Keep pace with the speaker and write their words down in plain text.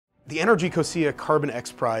The NRG COSIA Carbon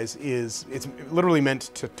XPRIZE it's literally meant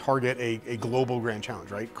to target a global grand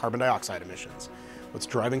challenge, right? Carbon dioxide emissions, what's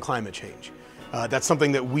driving climate change. That's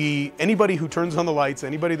something that anybody who turns on the lights,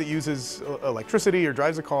 anybody that uses electricity or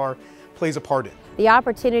drives a car, plays a part in. The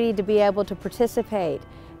opportunity to be able to participate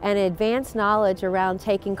and advance knowledge around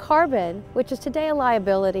taking carbon, which is today a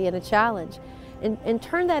liability and a challenge, and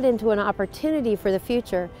turn that into an opportunity for the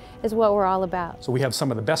future is what we're all about. So we have some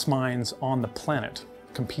of the best minds on the planet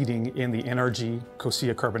competing in the NRG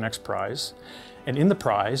COSIA Carbon XPRIZE. And in the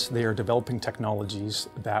prize, they are developing technologies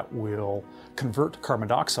that will convert carbon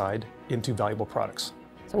dioxide into valuable products.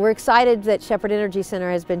 So we're excited that Shepard Energy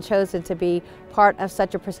Centre has been chosen to be part of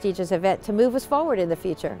such a prestigious event to move us forward in the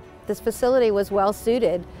future. This facility was well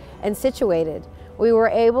suited and situated. We were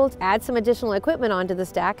able to add some additional equipment onto the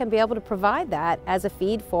stack and be able to provide that as a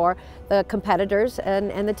feed for the competitors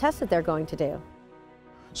and the tests that they're going to do.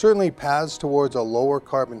 Certainly, paths towards a lower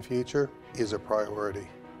carbon future is a priority.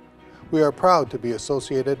 We are proud to be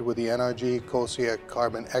associated with the NRG COSIA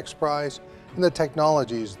Carbon XPRIZE and the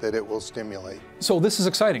technologies that it will stimulate. So this is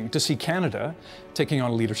exciting to see Canada taking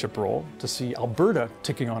on a leadership role, to see Alberta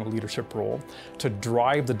taking on a leadership role, to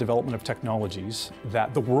drive the development of technologies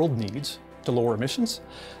that the world needs to lower emissions.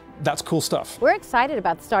 That's cool stuff. We're excited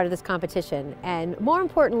about the start of this competition and more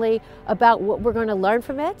importantly about what we're going to learn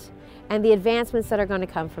from it and the advancements that are going to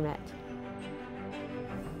come from it.